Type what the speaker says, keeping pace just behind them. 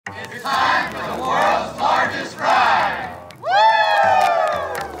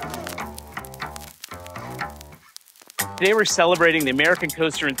Today we're celebrating the American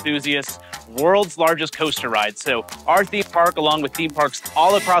Coaster Enthusiasts' world's largest coaster ride. So our theme park, along with theme parks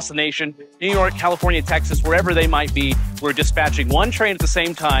all across the nation, New York, California, Texas, wherever they might be, we're dispatching one train at the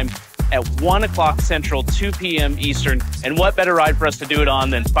same time at 1 o'clock Central, 2 p.m. Eastern. And what better ride for us to do it on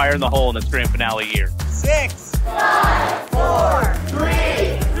than Fire in the Hole in its grand finale year? 6, 5, 4, 3,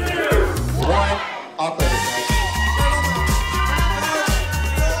 2, 1. Operator.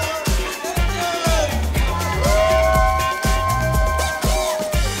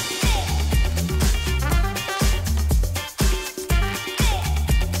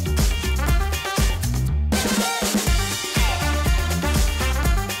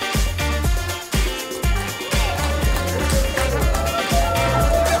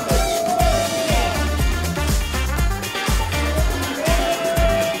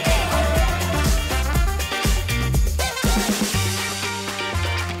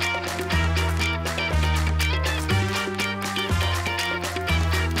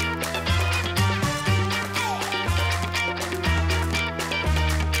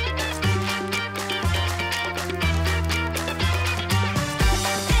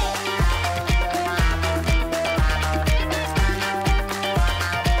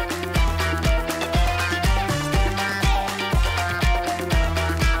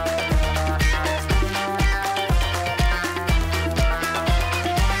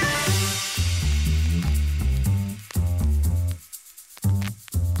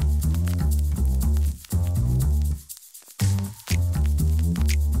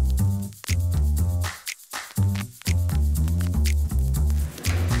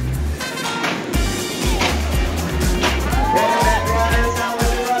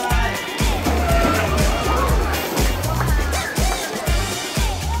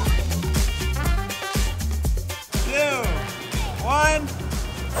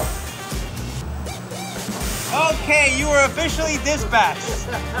 Okay, you were officially dispatched.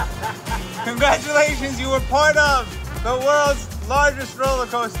 Congratulations, you were part of the world's largest roller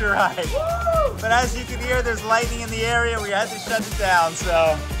coaster ride. Woo! But as you can hear, there's lightning in the area. We had to shut it down,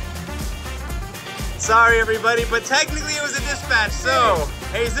 so sorry everybody, but technically it was a dispatch. So,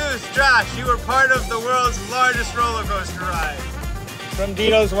 Jesus, Josh, you were part of the world's largest roller coaster ride. From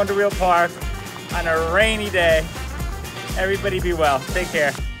Deno's Wonder Wheel Park on a rainy day. Everybody be well. Take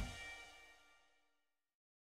care.